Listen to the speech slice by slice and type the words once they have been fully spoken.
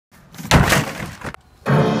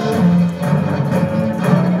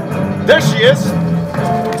There she is!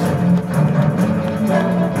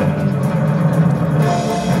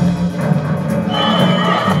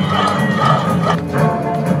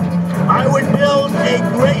 I would build a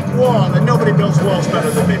great wall, and nobody builds walls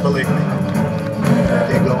better than me, believe me.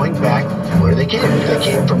 They're going back where they came. If they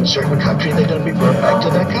came from a certain country, they're going to be brought back to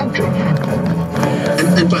that country.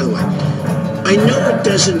 And by the way, I know it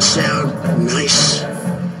doesn't sound nice,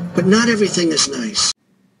 but not everything is nice.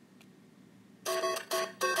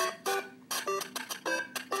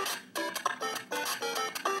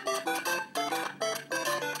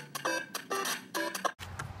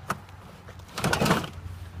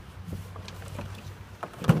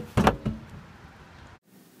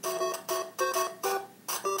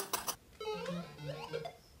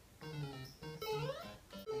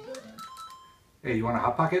 Hey, you want a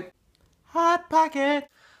Hot Pocket? Hot Pocket!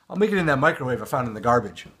 I'll make it in that microwave I found in the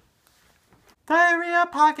garbage. Diarrhea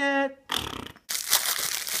Pocket!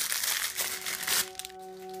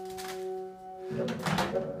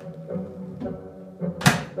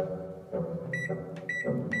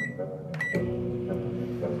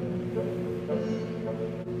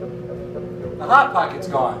 The Hot Pocket's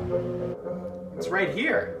gone. It's right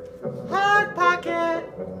here. Hot Pocket!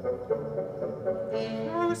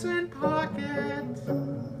 Frozen Pocket!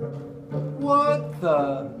 What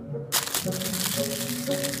the?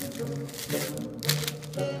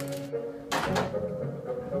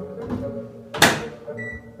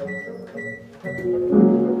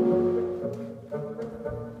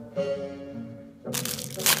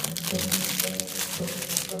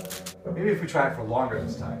 Maybe if we try it for longer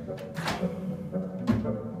this time.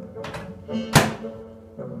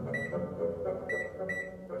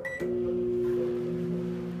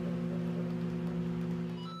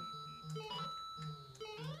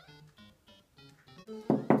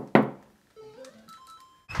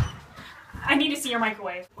 I need to see your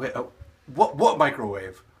microwave. Wait, what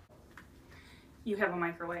microwave? You have a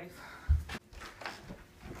microwave.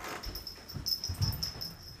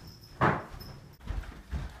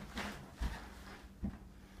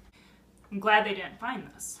 I'm glad they didn't find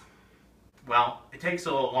this. Well, it takes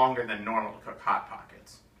a little longer than normal to cook Hot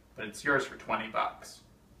Pockets, but it's yours for 20 bucks.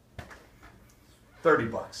 30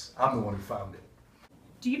 bucks. I'm the one who found it.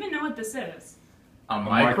 Do you even know what this is? A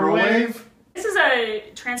microwave? This is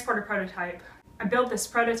a transporter prototype. I built this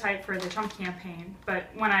prototype for the Trump campaign, but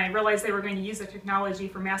when I realized they were going to use the technology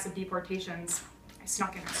for massive deportations, I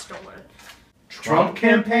snuck in and stole it. Trump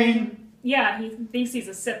campaign? Yeah, he thinks he's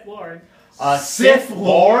a Sith Lord. A Sith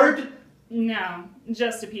Lord? No,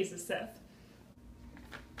 just a piece of Sith.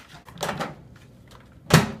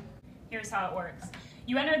 Here's how it works.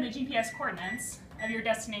 You enter the GPS coordinates of your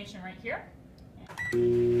destination right here.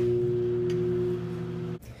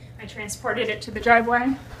 I transported it to the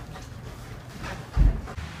driveway.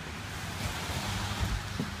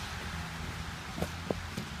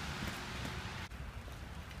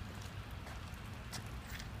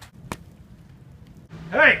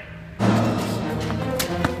 Hey!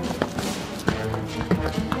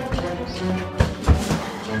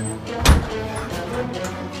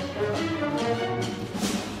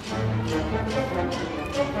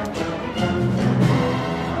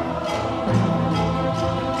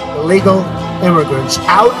 Illegal immigrants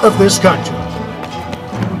out of this country.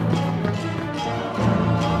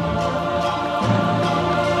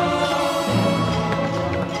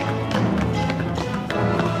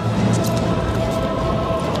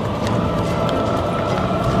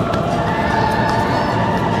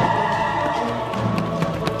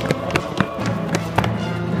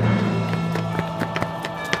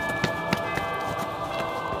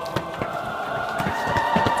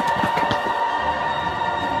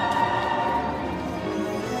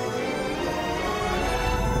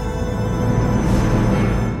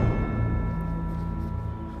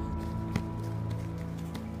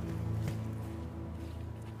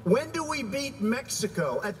 When do we beat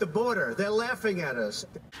Mexico at the border? They're laughing at us.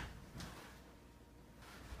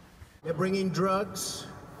 They're bringing drugs.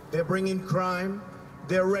 They're bringing crime.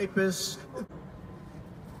 They're rapists.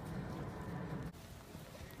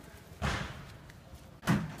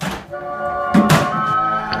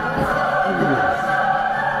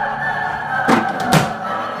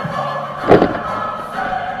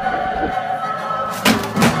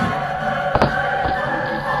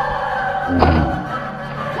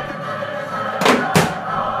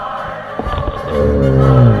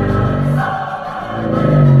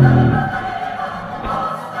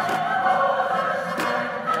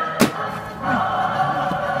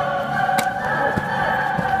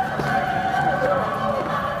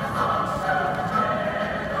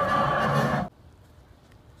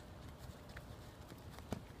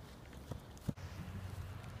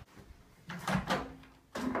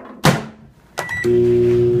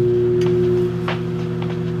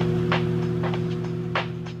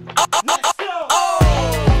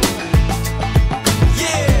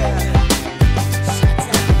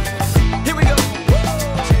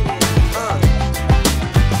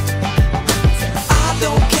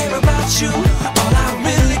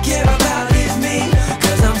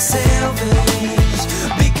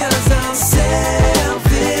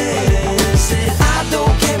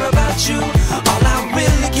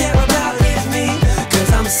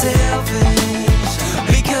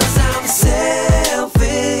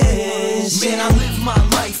 shit. Man, I live my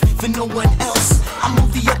life for no one else. I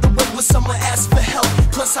moved the other way when someone asked for help.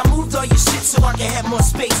 Plus I moved all your shit so I can have more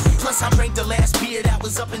space. Plus I drank the last beer that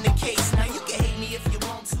was up in the case. Now you can hate me if you want.